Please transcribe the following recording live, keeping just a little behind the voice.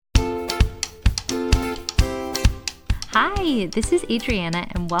Hi, this is Adriana,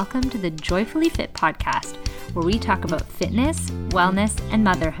 and welcome to the Joyfully Fit podcast, where we talk about fitness, wellness, and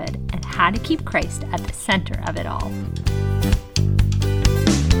motherhood, and how to keep Christ at the center of it all.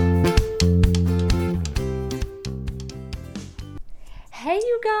 Hey,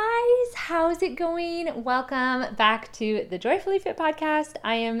 you guys, how's it going? Welcome back to the Joyfully Fit podcast.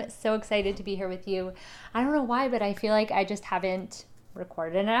 I am so excited to be here with you. I don't know why, but I feel like I just haven't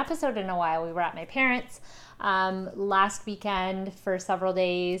recorded an episode in a while. We were at my parents' last weekend for several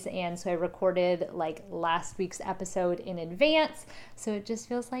days, and so I recorded last week's episode in advance, so it just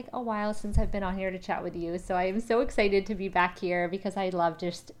feels like a while since I've been on here to chat with you. So I am so excited to be back here because I love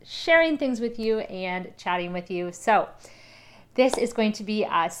just sharing things with you and chatting with you. So this is going to be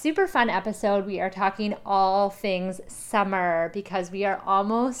a super fun episode. We are talking all things summer because we are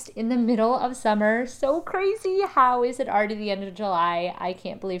almost in the middle of summer. So crazy. How is it already the end of July? I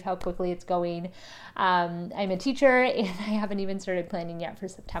can't believe how quickly it's going. I'm a teacher and I haven't even started planning yet for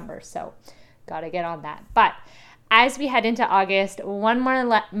September. So gotta get on that. But as we head into August, one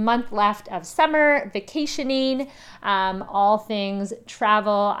more month left of summer, vacationing, all things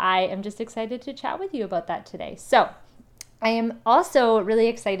travel. I am just excited to chat with you about that today. So I am also really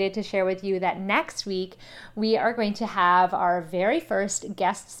excited to share with you that next week we are going to have our very first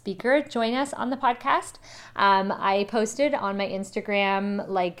guest speaker join us on the podcast. I posted on my Instagram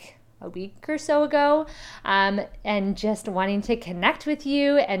a week or so ago, and just wanting to connect with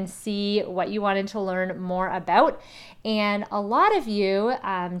you and see what you wanted to learn more about. And a lot of you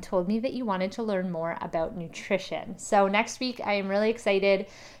told me that you wanted to learn more about nutrition. So next week, I am really excited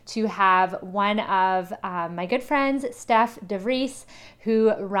to have one of my good friends, Steph DeVries,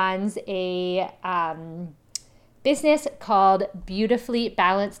 who runs a business called Beautifully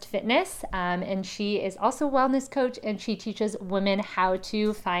Balanced Fitness, and she is also a wellness coach, and she teaches women how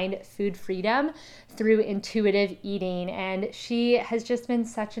to find food freedom through intuitive eating. And she has just been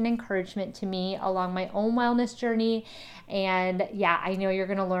such an encouragement to me along my own wellness journey. And yeah, I know you're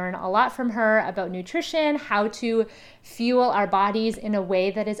going to learn a lot from her about nutrition, how to fuel our bodies in a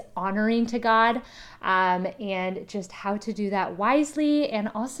way that is honoring to God, and just how to do that wisely, and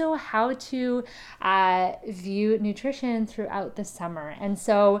also how to view nutrition throughout the summer. And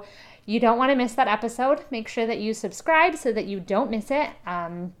so you don't want to miss that episode. Make sure that you subscribe so that you don't miss it.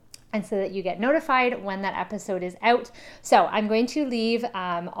 And so that you get notified when that episode is out. So I'm going to leave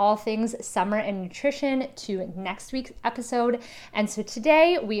all things summer and nutrition to next week's episode. And so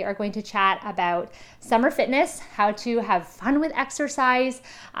today we are going to chat about summer fitness, how to have fun with exercise,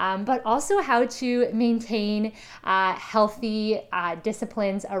 but also how to maintain healthy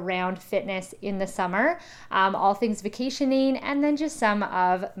disciplines around fitness in the summer, all things vacationing, and then just some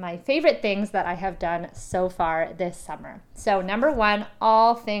of my favorite things that I have done so far this summer. So number one,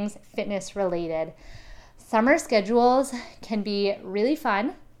 all things fitness related. Summer schedules can be really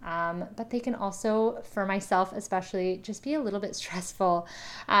fun, but they can also, for myself especially, just be a little bit stressful.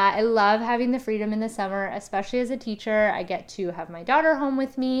 I love having the freedom in the summer, especially as a teacher. I get to have my daughter home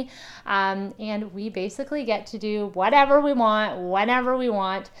with me, and we basically get to do whatever we want, whenever we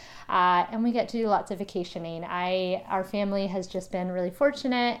want, and we get to do lots of vacationing. Our family has just been really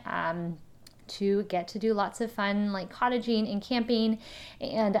fortunate to get to do lots of fun like cottaging and camping,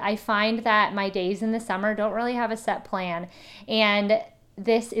 and I find that my days in the summer don't really have a set plan, and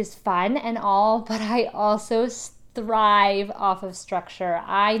this is fun and all, but I also thrive off of structure.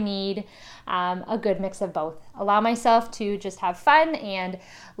 I need a good mix of both. Allow myself to just have fun and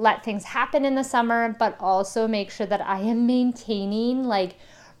let things happen in the summer, but also make sure that I am maintaining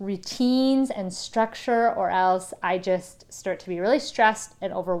routines and structure, or else I just start to be really stressed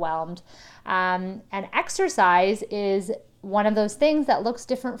and overwhelmed. And exercise is one of those things that looks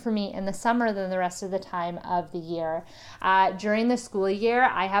different for me in the summer than the rest of the time of the year. During the school year,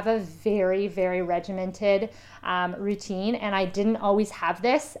 I have a very, very regimented routine, and I didn't always have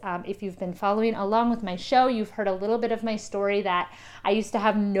this. If you've been following along with my show, you've heard a little bit of my story that I used to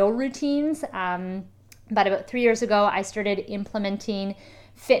have no routines. But about 3 years ago, I started implementing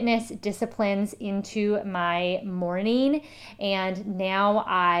fitness disciplines into my morning, and now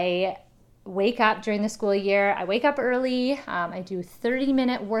I wake up during the school year. I wake up early. I do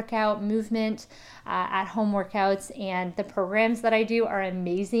 30-minute workout movement at-home workouts, and the programs that I do are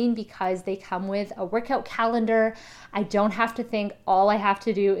amazing because they come with a workout calendar. I don't have to think. All I have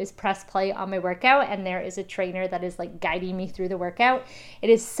to do is press play on my workout, and there is a trainer that is guiding me through the workout. It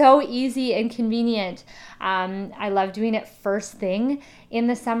is so easy and convenient. I love doing it first thing in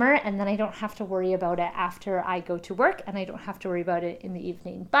the summer, and then I don't have to worry about it after I go to work, and I don't have to worry about it in the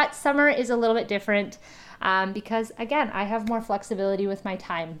evening. But summer is a little bit different because, again, I have more flexibility with my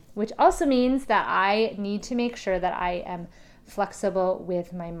time, which also means that I need to make sure that I am flexible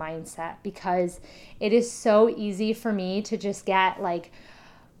with my mindset, because it is so easy for me to just get like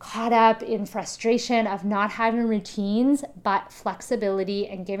caught up in frustration of not having routines. But flexibility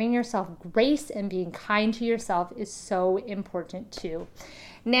and giving yourself grace and being kind to yourself is so important too.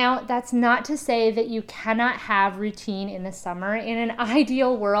 Now, that's not to say that you cannot have routine in the summer. In an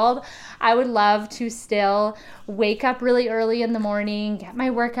ideal world, I would love to still wake up really early in the morning, get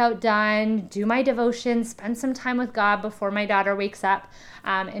my workout done, do my devotion, spend some time with God before my daughter wakes up,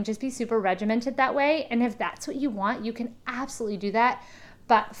 and just be super regimented that way. And if that's what you want, you can absolutely do that.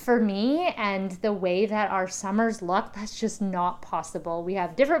 But for me and the way that our summers look, that's just not possible. We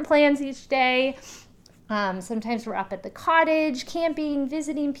have different plans each day. Sometimes we're up at the cottage, camping,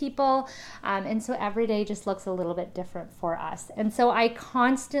 visiting people. And so every day just looks a little bit different for us. And so I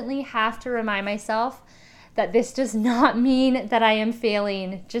constantly have to remind myself that this does not mean that I am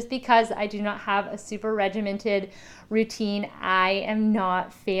failing. Just because I do not have a super regimented routine, I am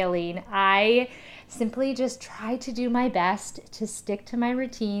not failing. I simply just try to do my best to stick to my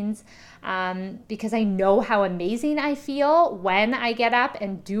routines, because I know how amazing I feel when I get up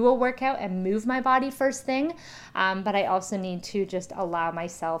and do a workout and move my body first thing. But I also need to just allow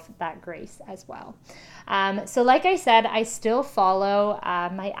myself that grace as well. So like I said, I still follow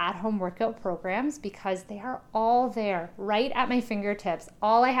my at-home workout programs because they are all there right at my fingertips.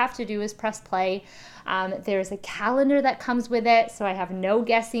 All I have to do is press play. There's a calendar that comes with it, so I have no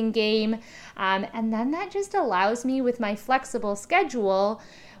guessing game. And then that just allows me, with my flexible schedule,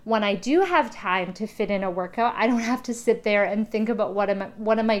 when I do have time to fit in a workout, I don't have to sit there and think about what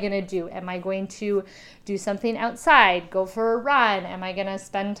am I going to do? Am I going to do something outside, go for a run? Am I going to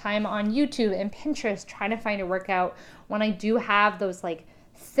spend time on YouTube and Pinterest trying to find a workout? When I do have those like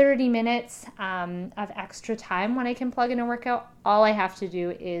 30 minutes of extra time when I can plug in a workout, all I have to do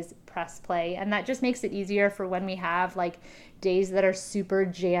is press play. And that just makes it easier for when we have like days that are super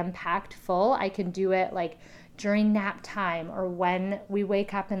jam-packed full. I can do it like during nap time or when we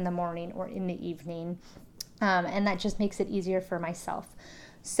wake up in the morning or in the evening. And that just makes it easier for myself.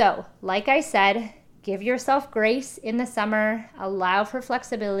 So, like I said, give yourself grace in the summer, allow for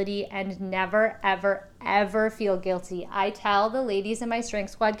flexibility, and never, ever, ever feel guilty. I tell the ladies in my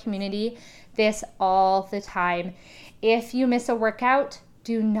Strength Squad community this all the time. If you miss a workout,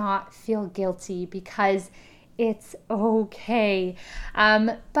 do not feel guilty, because it's okay.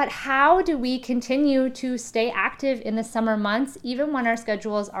 But how do we continue to stay active in the summer months, even when our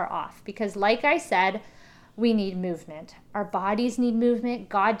schedules are off? Because like I said, we need movement. Our bodies need movement.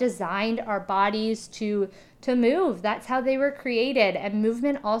 God designed our bodies to move. That's how they were created. And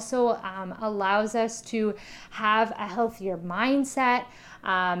movement also allows us to have a healthier mindset.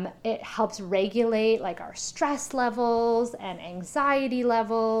 It helps regulate like our stress levels and anxiety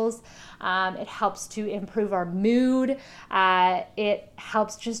levels. It helps to improve our mood. It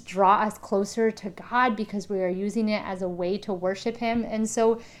helps just draw us closer to God because we are using it as a way to worship Him. And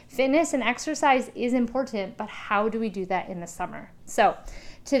so fitness and exercise is important, but how do we do that in the summer? So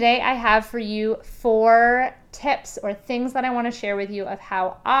today I have for you 4 tips or things that I want to share with you of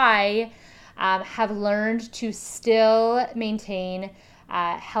how I have learned to still maintain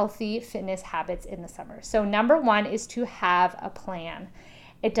healthy fitness habits in the summer. So number 1 is to have a plan.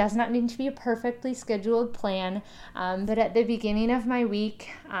 It does not need to be a perfectly scheduled plan, but at the beginning of my week,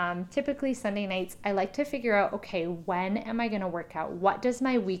 typically Sunday nights, I like to figure out, okay, when am I going to work out? What does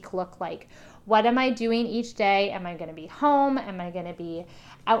my week look like? What am I doing each day? Am I going to be home? Am I going to be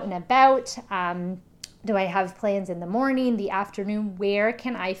out and about? Do I have plans in the morning, the afternoon? Where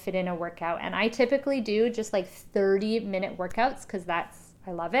can I fit in a workout? And I typically do just like 30-minute workouts because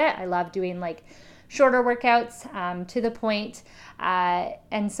I love it. I love doing like shorter workouts to the point.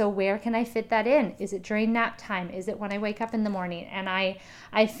 And so where can I fit that in? Is it during nap time? Is it when I wake up in the morning? And I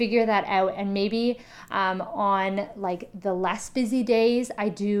figure that out. And maybe on like the less busy days, I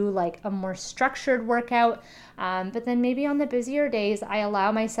do like a more structured workout. But then maybe on the busier days, I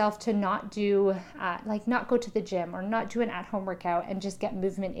allow myself to not do, not go to the gym or not do an at-home workout and just get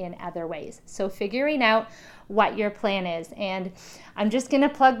movement in other ways. So figuring out what your plan is. And I'm just going to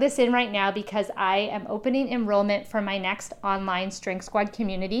plug this in right now because I am opening enrollment for my next online Strength Squad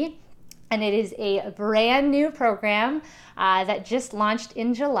community. And it is a brand new program that just launched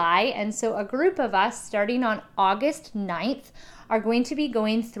in July. And so a group of us starting on August 9th are going to be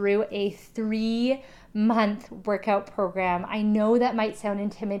going through a 3-month workout program. I know that might sound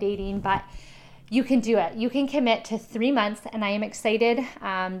intimidating, but you can do it. You can commit to 3 months, and I am excited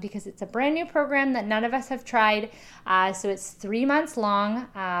because it's a brand new program that none of us have tried. So it's 3 months long,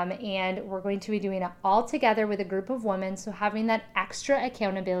 and we're going to be doing it all together with a group of women. So having that extra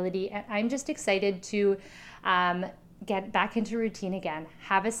accountability, and I'm just excited to get back into routine again,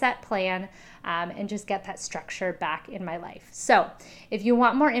 have a set plan, and just get that structure back in my life. So if you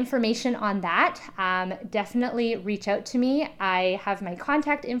want more information on that, definitely reach out to me. I have my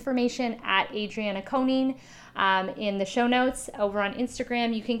contact information at Adriana Koning in the show notes over on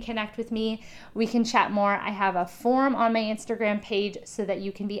Instagram. You can connect with me. We can chat more. I have a form on my Instagram page so that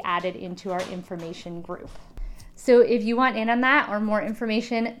you can be added into our information group. So if you want in on that or more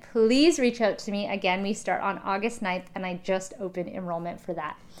information, please reach out to me. Again, we start on August 9th, and I just opened enrollment for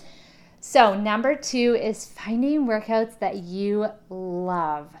that. So number 2 is finding workouts that you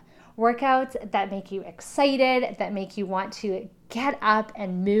love. Workouts that make you excited, that make you want to get up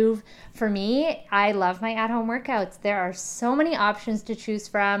and move. For me, I love my at-home workouts. There are so many options to choose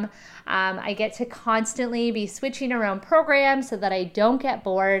from. I get to constantly be switching around programs so that I don't get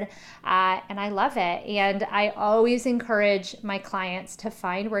bored, and I love it. And I always encourage my clients to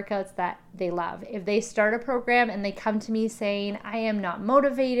find workouts that they love. If they start a program and they come to me saying, I am not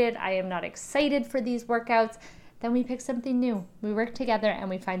motivated, I am not excited for these workouts, then we pick something new. We work together and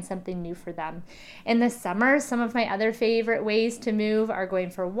we find something new for them. In the summer, some of my other favorite ways to move are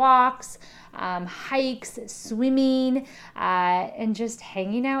going for walks, hikes, swimming, and just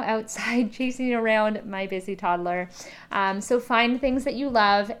hanging out outside, chasing around my busy toddler. So find things that you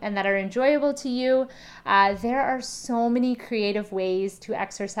love and that are enjoyable to you. There are so many creative ways to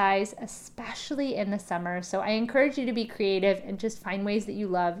exercise, especially in the summer. So I encourage you to be creative and just find ways that you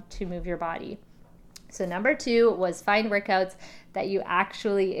love to move your body. So number 2 was find workouts that you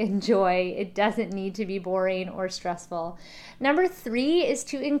actually enjoy. It doesn't need to be boring or stressful. Number 3 is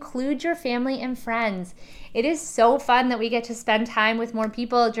to include your family and friends. It is so fun that we get to spend time with more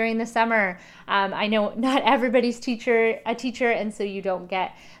people during the summer. I know not everybody's a teacher, and so you don't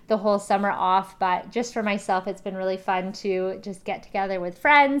get the whole summer off, but just for myself, it's been really fun to just get together with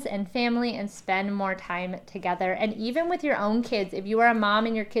friends and family and spend more time together. And even with your own kids, if you are a mom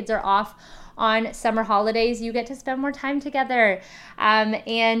and your kids are off on summer holidays, you get to spend more time together.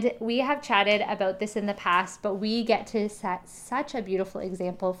 And we have chatted about this in the past, but we get to set such a beautiful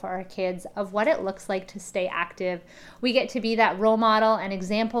example for our kids of what it looks like to stay active. We get to be that role model and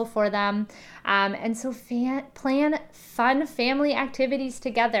example for them. And so plan fun family activities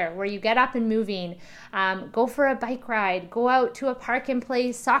together where you get up and moving. Go for a bike ride, go out to a park and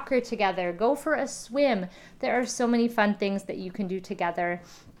play soccer together, go for a swim. There are so many fun things that you can do together.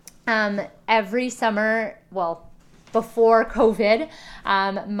 Every summer, before COVID,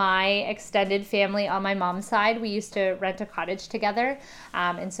 my extended family on my mom's side, we used to rent a cottage together.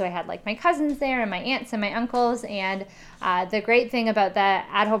 And so I had like my cousins there and my aunts and my uncles. And the great thing about the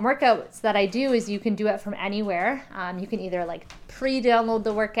at-home workouts that I do is you can do it from anywhere. You can either like pre-download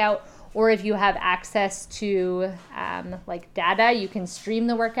the workout, or if you have access to like data, you can stream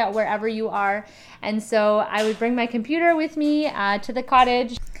the workout wherever you are. And so I would bring my computer with me to the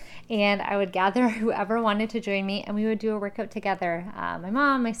cottage, and I would gather whoever wanted to join me, and we would do a workout together. My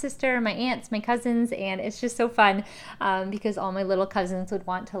mom, my sister, my aunts, my cousins, and it's just so fun because all my little cousins would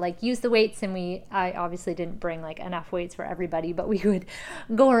want to like use the weights, and I obviously didn't bring like enough weights for everybody, but we would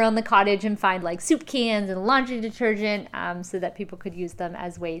go around the cottage and find like soup cans and laundry detergent so that people could use them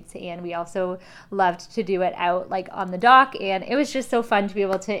as weights. And we also loved to do it out like on the dock, and it was just so fun to be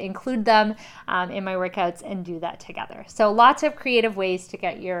able to include them in my workouts and do that together. So lots of creative ways to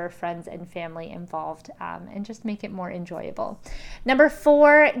get your friends and family involved and just make it more enjoyable. Number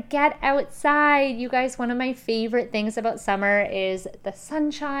 4, get outside. You guys, one of my favorite things about summer is the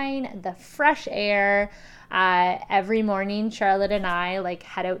sunshine, the fresh air. Every morning, Charlotte and I like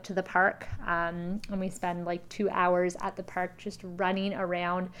head out to the park and we spend like 2 hours at the park just running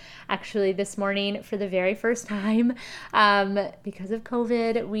around. Actually, this morning for the very first time, because of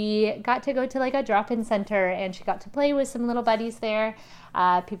COVID, we got to go to like a drop-in center, and she got to play with some little buddies there,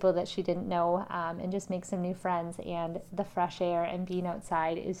 people that she didn't know, and just make some new friends. And the fresh air and being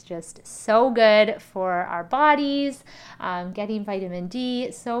outside is just so good for our bodies, getting vitamin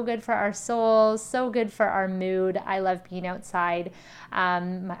D, so good for our souls, so good for our mood. I love being outside.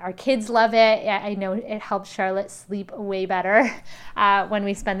 Our kids love it. I know it helps Charlotte sleep way better when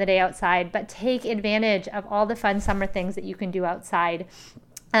we spend the day outside, but take advantage of all the fun summer things that you can do outside.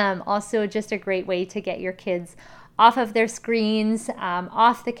 Also just a great way to get your kids off of their screens,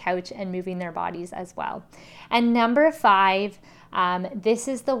 off the couch, and moving their bodies as well. And number 5, this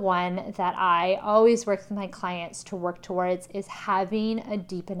is the one that I always work with my clients to work towards, is having a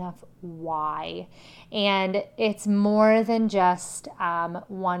deep enough why. And it's more than just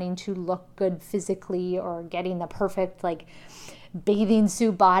wanting to look good physically or getting the perfect bathing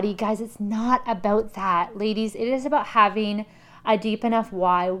suit body. Guys, it's not about that. Ladies, it is about having a deep enough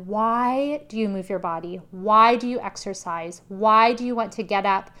why. Why do you move your body? Why do you exercise? Why do you want to get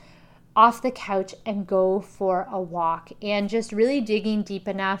up off the couch and go for a walk? And just really digging deep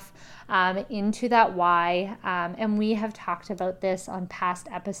enough into that why. And we have talked about this on past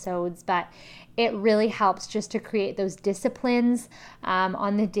episodes, but it really helps just to create those disciplines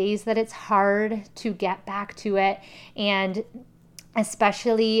on the days that it's hard to get back to it. And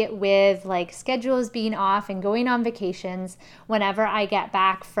especially with schedules being off and going on vacations, whenever I get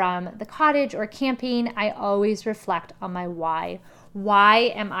back from the cottage or camping, I always reflect on my why.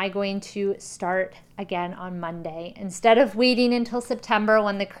 Why am I going to start again on Monday? Instead of waiting until September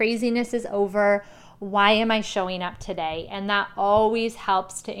when the craziness is over, why am I showing up today? And that always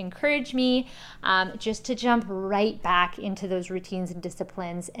helps to encourage me just to jump right back into those routines and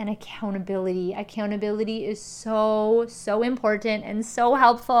disciplines. And accountability. Accountability is so, so important and so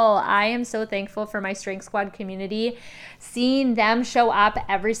helpful. I am so thankful for my Strength Squad community. Seeing them show up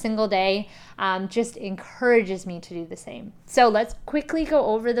every single day just encourages me to do the same. So let's quickly go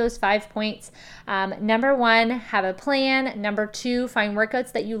over those 5 points. Number 1, have a plan. Number 2, find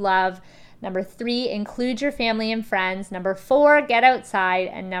workouts that you love. Number 3, include your family and friends. Number 4, get outside.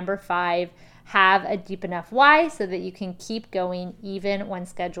 And number 5, have a deep enough why so that you can keep going even when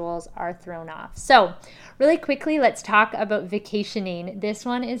schedules are thrown off. So really quickly, let's talk about vacationing. This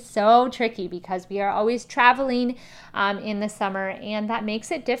one is so tricky because we are always traveling in the summer, and that makes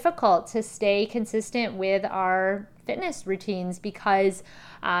it difficult to stay consistent with our fitness routines because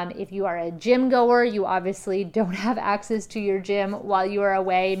if you are a gym goer, you obviously don't have access to your gym while you are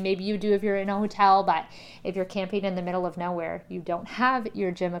away. Maybe you do if you're in a hotel, but if you're camping in the middle of nowhere, you don't have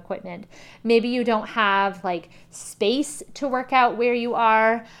your gym equipment. Maybe you don't have space to work out where you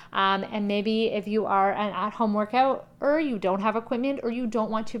are. And maybe if you are an at-home workout, or you don't have equipment, or you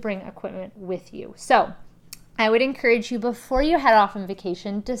don't want to bring equipment with you. So I would encourage you, before you head off on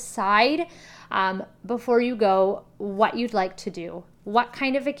vacation, decide before you go what you'd like to do. What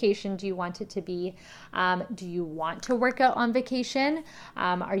kind of vacation do you want it to be? Do you want to work out on vacation?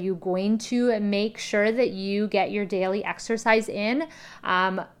 Are you going to make sure that you get your daily exercise in?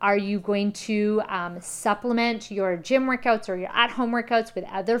 Are you going to supplement your gym workouts or your at-home workouts with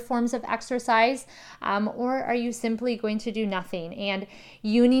other forms of exercise? Or are you simply going to do nothing? And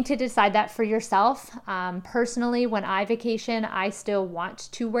you need to decide that for yourself. Personally, when I vacation, I still want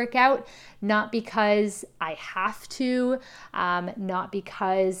to work out, not because I have to, not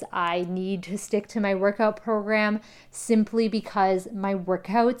because I need to stick to my workout program, simply because my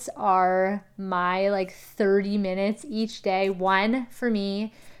workouts are my 30 minutes each day. 1, for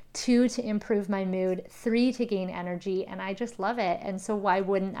me, 2, to improve my mood, 3, to gain energy, and I just love it. And so why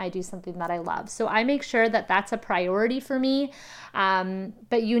wouldn't I do something that I love? So I make sure that that's a priority for me.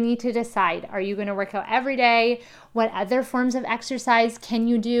 But you need to decide, are you going to work out every day? What other forms of exercise can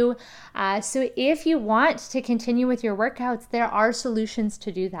you do? So if you want to continue with your workouts, there are solutions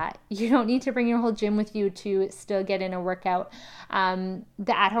to do that. You don't need to bring your whole gym with you to still get in a workout. The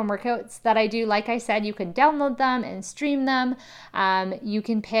at-home workouts that I do, like I said, you can download them and stream them. You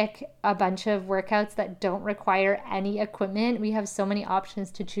can pick a bunch of workouts that don't require any equipment. We have so many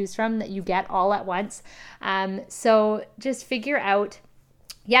options to choose from that you get all at once. So just figure out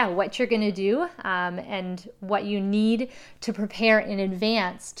what you're going to do and what you need to prepare in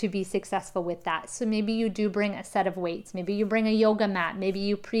advance to be successful with that. So maybe you do bring a set of weights. Maybe you bring a yoga mat. Maybe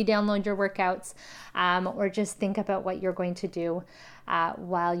you pre-download your workouts or just think about what you're going to do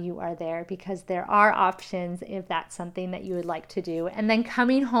while you are there, because there are options if that's something that you would like to do. And then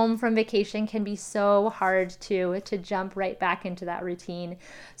coming home from vacation can be so hard to jump right back into that routine.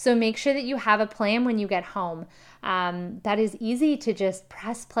 So make sure that you have a plan when you get home. That is easy to just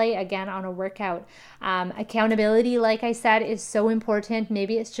press play again on a workout. Accountability, like I said, is so important.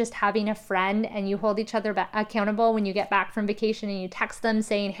 Maybe it's just having a friend and you hold each other accountable when you get back from vacation and you text them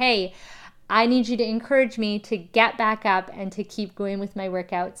saying, hey, I need you to encourage me to get back up and to keep going with my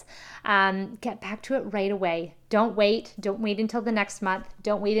workouts. Get back to it right away. Don't wait. Don't wait until the next month.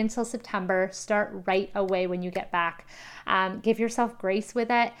 Don't wait until September. Start right away when you get back. Give yourself grace with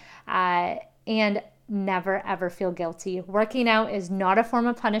it. And never, ever feel guilty. Working out is not a form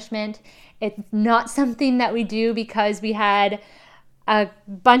of punishment. It's not something that we do because we had a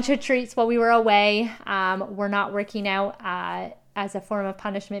bunch of treats while we were away. We're not working out as a form of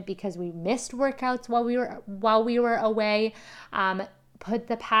punishment because we missed workouts while we were away. Put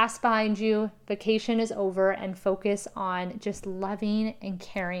the past behind you. Vacation is over, and focus on just loving and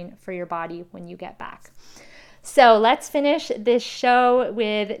caring for your body when you get back. So let's finish this show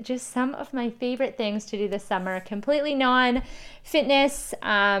with just some of my favorite things to do this summer, completely non-fitness,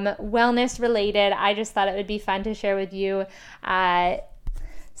 wellness related. I just thought it would be fun to share with you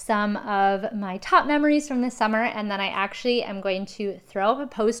some of my top memories from this summer, and then I actually am going to throw up a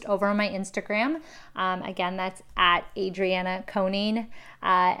post over on my Instagram. Again, that's at Adriana Koning,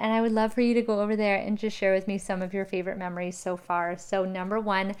 and I would love for you to go over there and just share with me some of your favorite memories so far. So number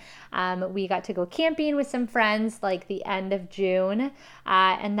one, we got to go camping with some friends like the end of June,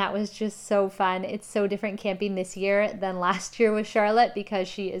 and that was just so fun. It's so different camping this year than last year with Charlotte because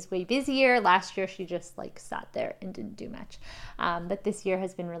she is way busier. Last year she just like sat there and didn't do much, but this year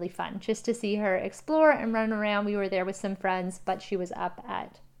has been really fun just to see her explore and run around. We were there with some friends, but she was up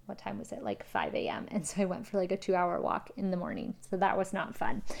at, what time was it? Like 5 a.m. And so I went for like a 2-hour walk in the morning. So that was not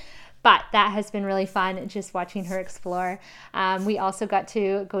fun. But that has been really fun, just watching her explore. We also got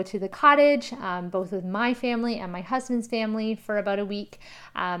to go to the cottage, both with my family and my husband's family for about a week.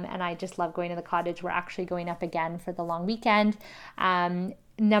 And I just love going to the cottage. We're actually going up again for the long weekend.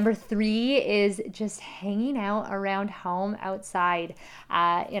 Number 3 is just hanging out around home outside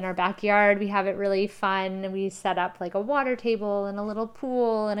in our backyard. We have it really fun. We set up like a water table and a little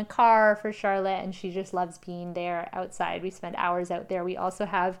pool and a car for Charlotte, and she just loves being there outside. We spend hours out there. We also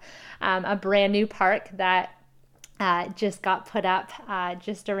have a brand new park that just got put up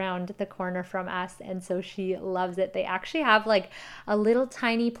just around the corner from us, and so she loves it. They actually have like a little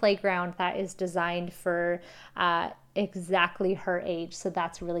tiny playground that is designed for exactly her age, so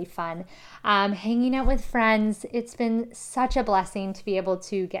that's really fun. Hanging out with friends, it's been such a blessing to be able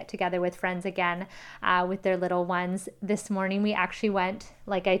to get together with friends again with their little ones. This morning we actually went,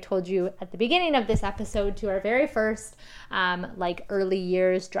 like I told you at the beginning of this episode, to our very first like early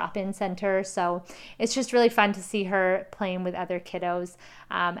years drop-in center, so it's just really fun to see her playing with other kiddos.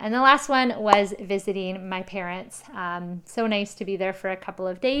 And the last one was visiting my parents. So nice to be there for a couple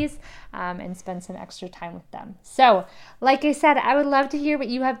of days and spend some extra time with them. So like I said, I would love to hear what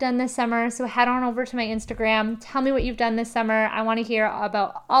you have done this summer. So head on over to my Instagram. Tell me what you've done this summer. I want to hear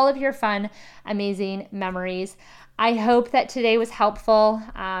about all of your fun, amazing memories. I hope that today was helpful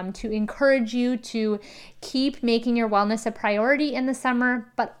to encourage you to keep making your wellness a priority in the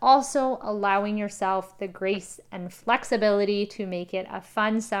summer, but also allowing yourself the grace and flexibility to make it a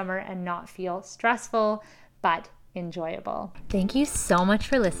fun summer and not feel stressful, but enjoyable. Thank you so much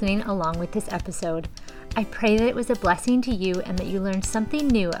for listening along with this episode. I pray that it was a blessing to you and that you learned something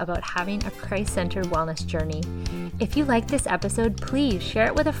new about having a Christ-centered wellness journey. If you liked this episode, please share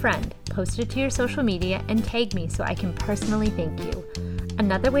it with a friend, post it to your social media, and tag me so I can personally thank you.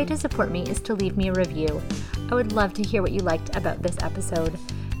 Another way to support me is to leave me a review. I would love to hear what you liked about this episode.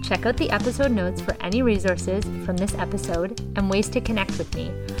 Check out the episode notes for any resources from this episode and ways to connect with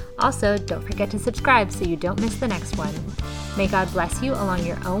me. Also, don't forget to subscribe so you don't miss the next one. May God bless you along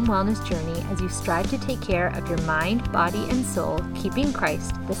your own wellness journey as you strive to take care of your mind, body, and soul, keeping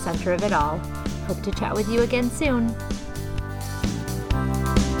Christ the center of it all. Hope to chat with you again soon.